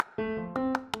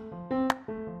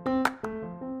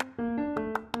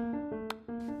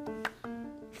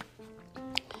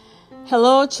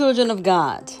Hello, children of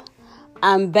God.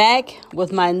 I'm back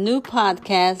with my new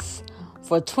podcast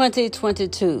for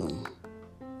 2022,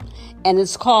 and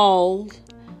it's called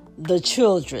The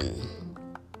Children.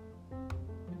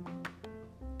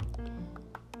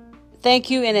 Thank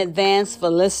you in advance for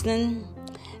listening.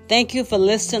 Thank you for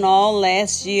listening all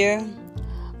last year,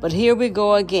 but here we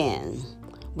go again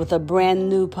with a brand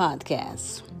new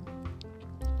podcast.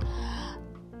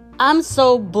 I'm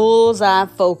so bullseye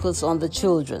focused on the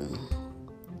children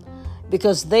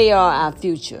because they are our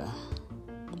future.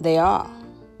 They are.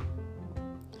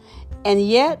 And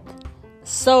yet,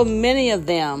 so many of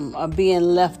them are being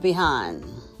left behind.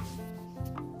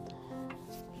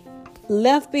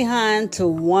 Left behind to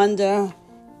wander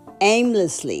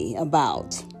aimlessly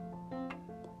about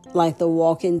like the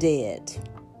walking dead.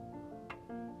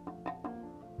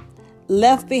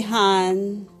 Left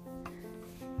behind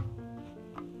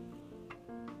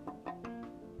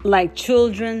like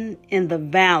children in the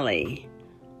valley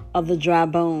of the dry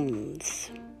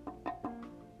bones.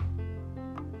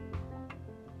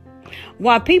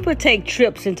 While people take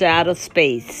trips into outer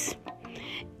space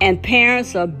and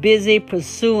parents are busy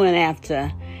pursuing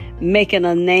after making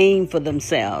a name for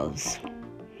themselves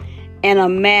and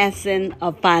amassing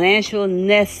a financial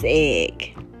nest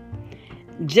egg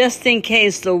just in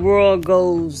case the world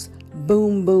goes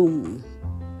boom, boom.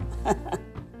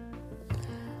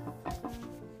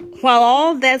 While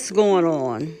all that's going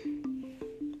on,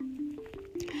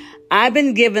 I've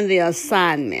been given the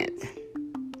assignment,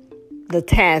 the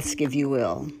task, if you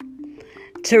will,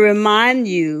 to remind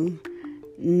you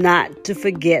not to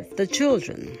forget the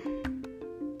children.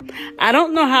 I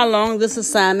don't know how long this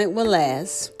assignment will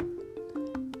last,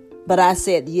 but I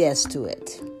said yes to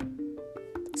it.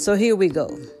 So here we go.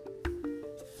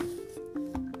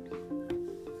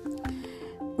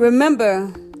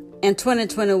 Remember in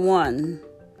 2021,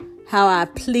 how I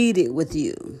pleaded with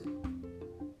you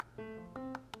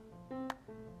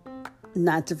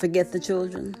not to forget the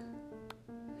children?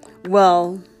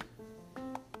 Well,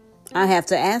 I have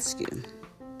to ask you,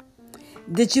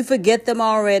 did you forget them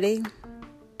already?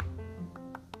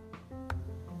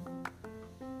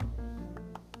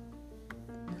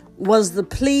 Was the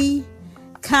plea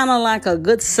kind of like a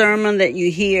good sermon that you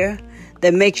hear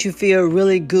that makes you feel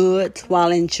really good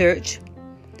while in church?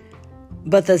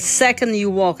 But the second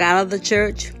you walk out of the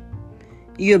church,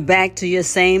 you're back to your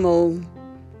same old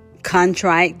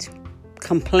contrite,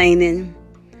 complaining,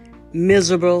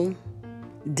 miserable,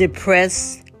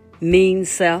 depressed, mean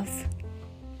self.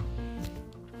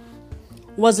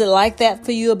 Was it like that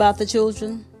for you about the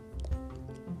children?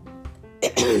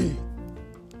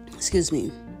 Excuse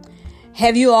me.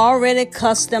 Have you already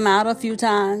cussed them out a few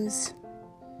times?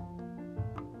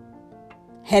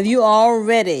 Have you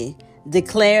already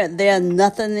declared their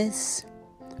nothingness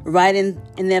right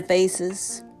in their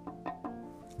faces?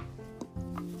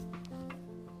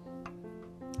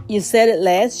 You said it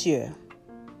last year.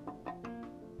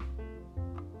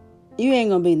 You ain't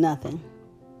gonna be nothing.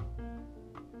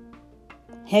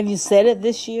 Have you said it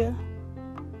this year?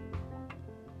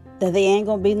 That they ain't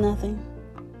gonna be nothing?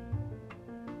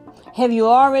 Have you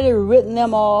already written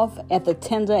them off at the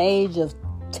tender age of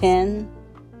 10,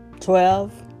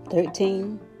 12,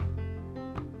 13?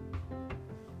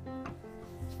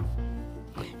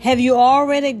 Have you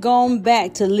already gone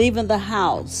back to leaving the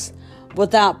house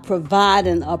without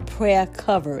providing a prayer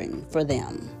covering for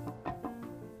them?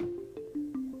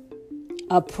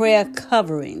 A prayer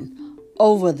covering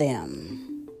over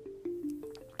them.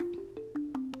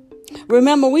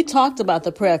 Remember, we talked about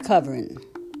the prayer covering.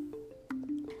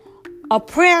 A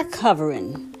prayer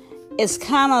covering is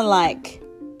kind of like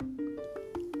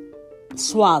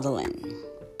swaddling.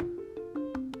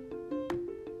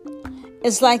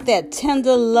 It's like that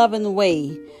tender, loving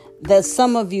way that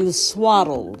some of you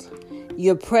swaddled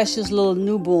your precious little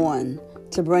newborn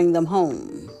to bring them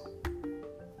home.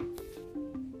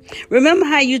 Remember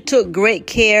how you took great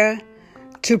care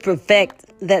to perfect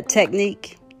that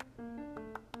technique?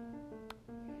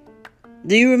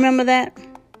 Do you remember that?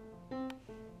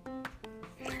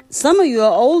 Some of you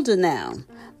are older now,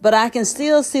 but I can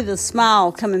still see the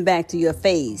smile coming back to your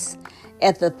face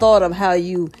at the thought of how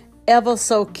you ever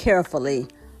so carefully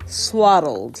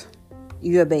swaddled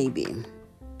your baby.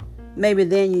 Maybe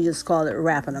then you just call it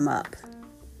wrapping them up.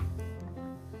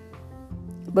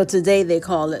 But today they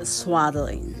call it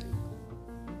swaddling.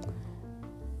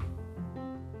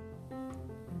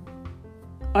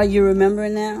 Are you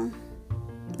remembering now?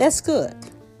 That's good.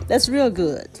 That's real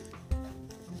good.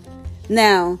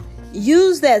 Now,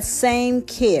 use that same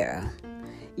care.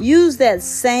 Use that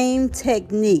same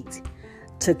technique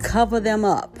to cover them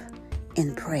up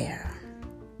in prayer.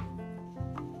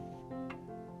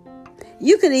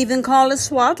 You can even call it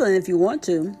swaddling if you want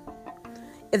to.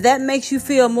 If that makes you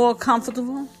feel more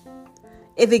comfortable,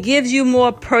 if it gives you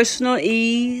more personal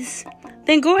ease,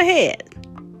 then go ahead.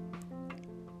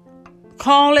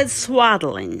 Call it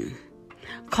swaddling.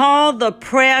 Call the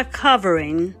prayer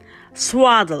covering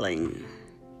swaddling.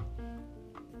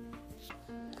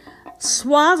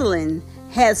 Swaddling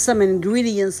has some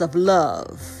ingredients of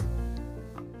love,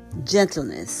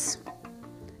 gentleness,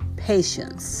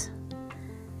 patience,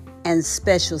 and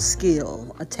special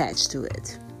skill attached to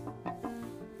it.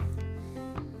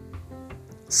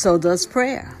 So does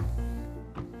prayer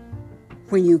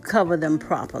when you cover them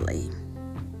properly.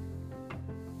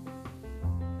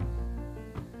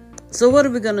 So what are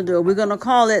we going to do? Are we going to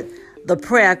call it the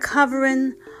prayer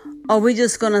covering, or are we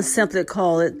just going to simply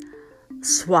call it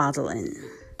swaddling?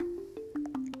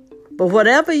 But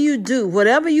whatever you do,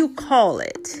 whatever you call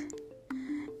it,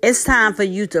 it's time for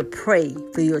you to pray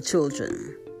for your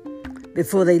children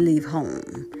before they leave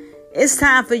home. It's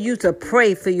time for you to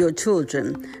pray for your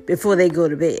children before they go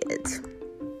to bed.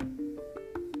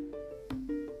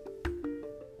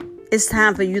 It's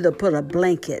time for you to put a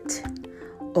blanket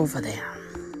over them.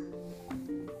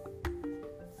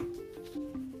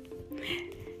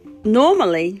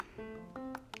 Normally,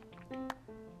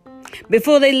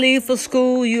 before they leave for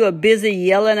school, you are busy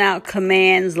yelling out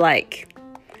commands like,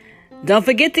 don't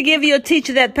forget to give your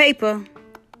teacher that paper.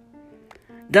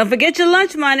 Don't forget your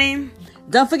lunch money.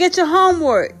 Don't forget your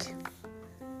homework.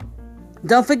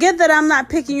 Don't forget that I'm not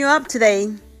picking you up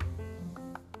today.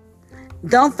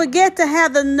 Don't forget to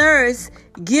have the nurse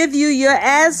give you your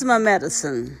asthma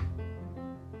medicine.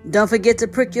 Don't forget to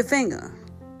prick your finger.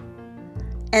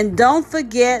 And don't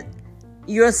forget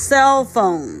your cell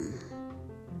phone.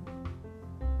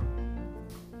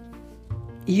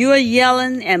 You are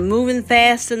yelling and moving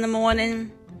fast in the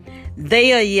morning.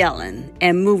 They are yelling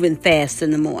and moving fast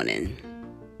in the morning.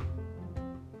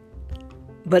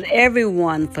 But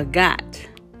everyone forgot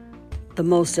the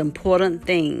most important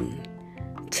thing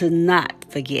to not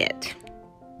forget.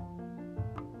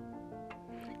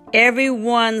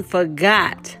 Everyone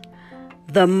forgot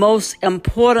the most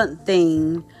important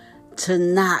thing to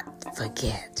not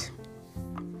forget.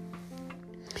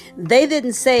 They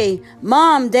didn't say,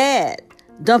 Mom, Dad,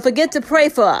 don't forget to pray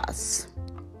for us.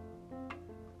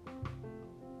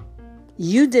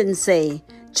 You didn't say,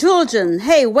 children,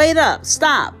 hey, wait up,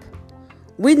 stop.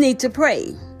 We need to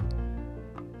pray.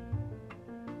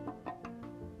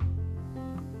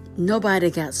 Nobody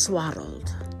got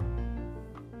swaddled.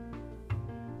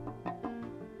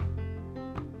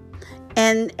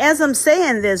 And as I'm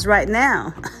saying this right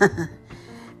now,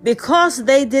 because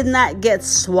they did not get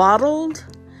swaddled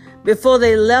before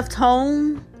they left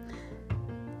home,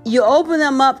 you open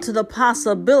them up to the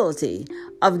possibility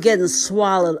of getting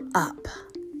swallowed up.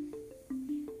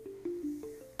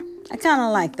 I kind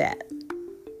of like that.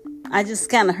 I just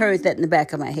kind of heard that in the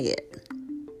back of my head.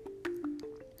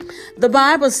 The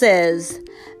Bible says,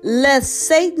 lest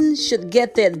Satan should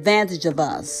get the advantage of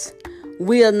us,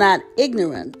 we are not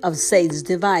ignorant of Satan's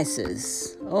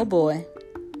devices. Oh boy.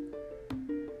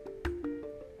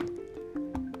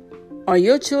 Are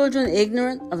your children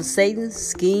ignorant of Satan's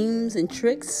schemes and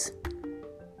tricks?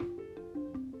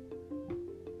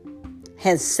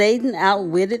 Has Satan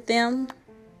outwitted them?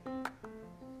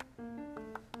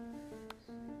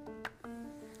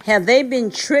 Have they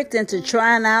been tricked into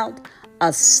trying out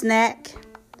a snack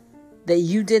that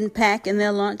you didn't pack in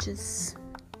their lunches?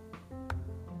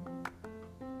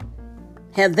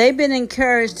 Have they been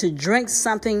encouraged to drink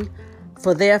something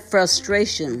for their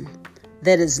frustration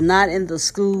that is not in the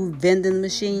school vending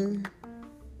machine?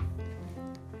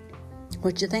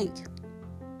 What you think?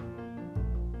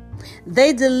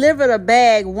 They delivered a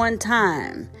bag one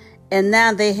time, and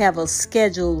now they have a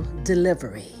scheduled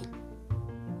delivery.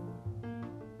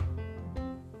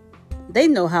 They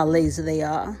know how lazy they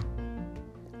are,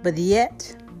 but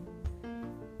yet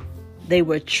they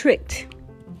were tricked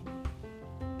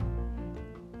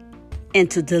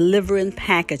into delivering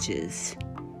packages,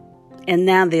 and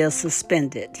now they are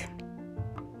suspended,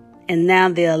 and now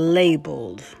they are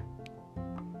labeled.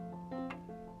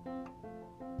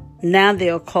 Now they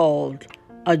are called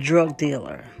a drug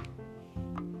dealer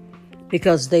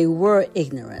because they were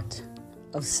ignorant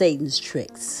of Satan's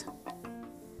tricks.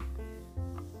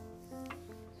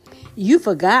 You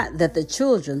forgot that the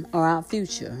children are our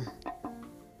future.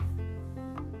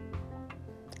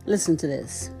 Listen to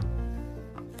this.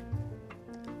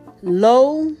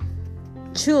 Lo,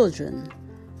 children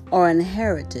are an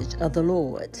heritage of the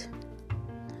Lord,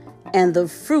 and the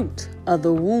fruit of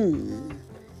the womb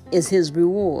is his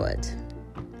reward.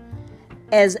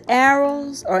 As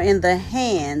arrows are in the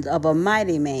hand of a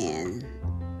mighty man,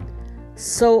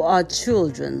 so are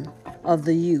children of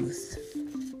the youth.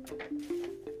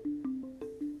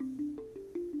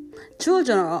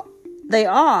 Children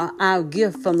are our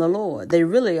gift from the Lord. They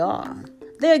really are.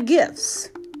 They're gifts.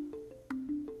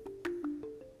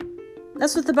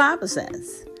 That's what the Bible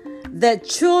says. That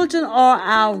children are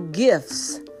our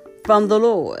gifts from the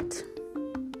Lord.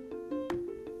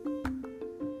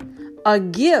 A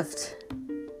gift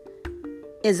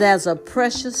is as a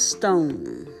precious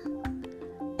stone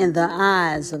in the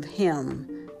eyes of him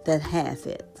that hath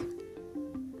it.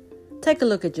 Take a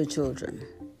look at your children.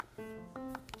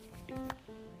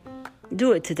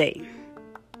 Do it today.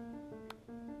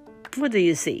 What do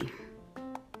you see?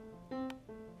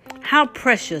 How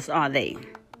precious are they?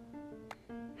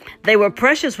 They were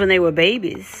precious when they were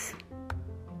babies.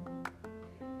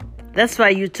 That's why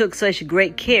you took such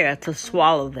great care to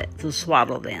swaddle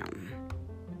them.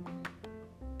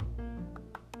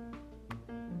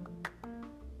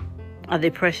 Are they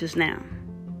precious now?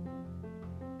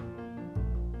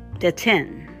 They're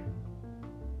 10.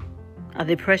 Are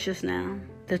they precious now?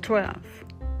 They're 12.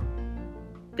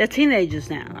 They're teenagers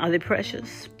now. Are they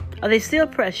precious? Are they still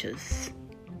precious?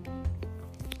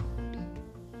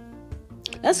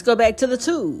 Let's go back to the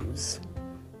twos.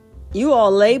 You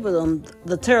all label them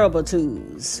the terrible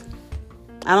twos.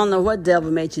 I don't know what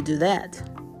devil made you do that,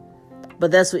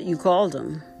 but that's what you called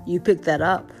them. You picked that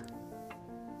up.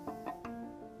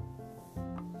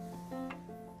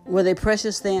 Were they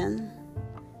precious then?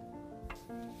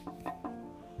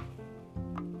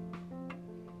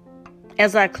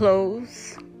 As I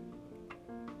close,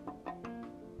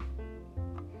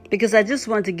 because I just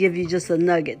want to give you just a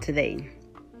nugget today.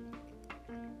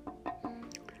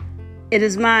 It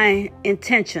is my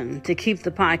intention to keep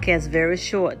the podcast very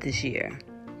short this year.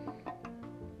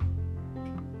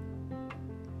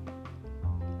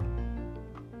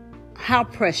 How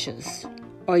precious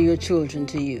are your children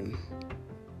to you?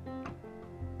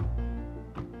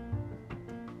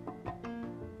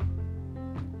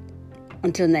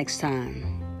 Until next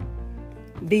time,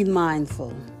 be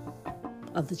mindful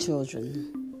of the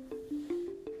children.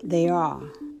 They are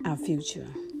our future.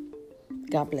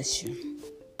 God bless you.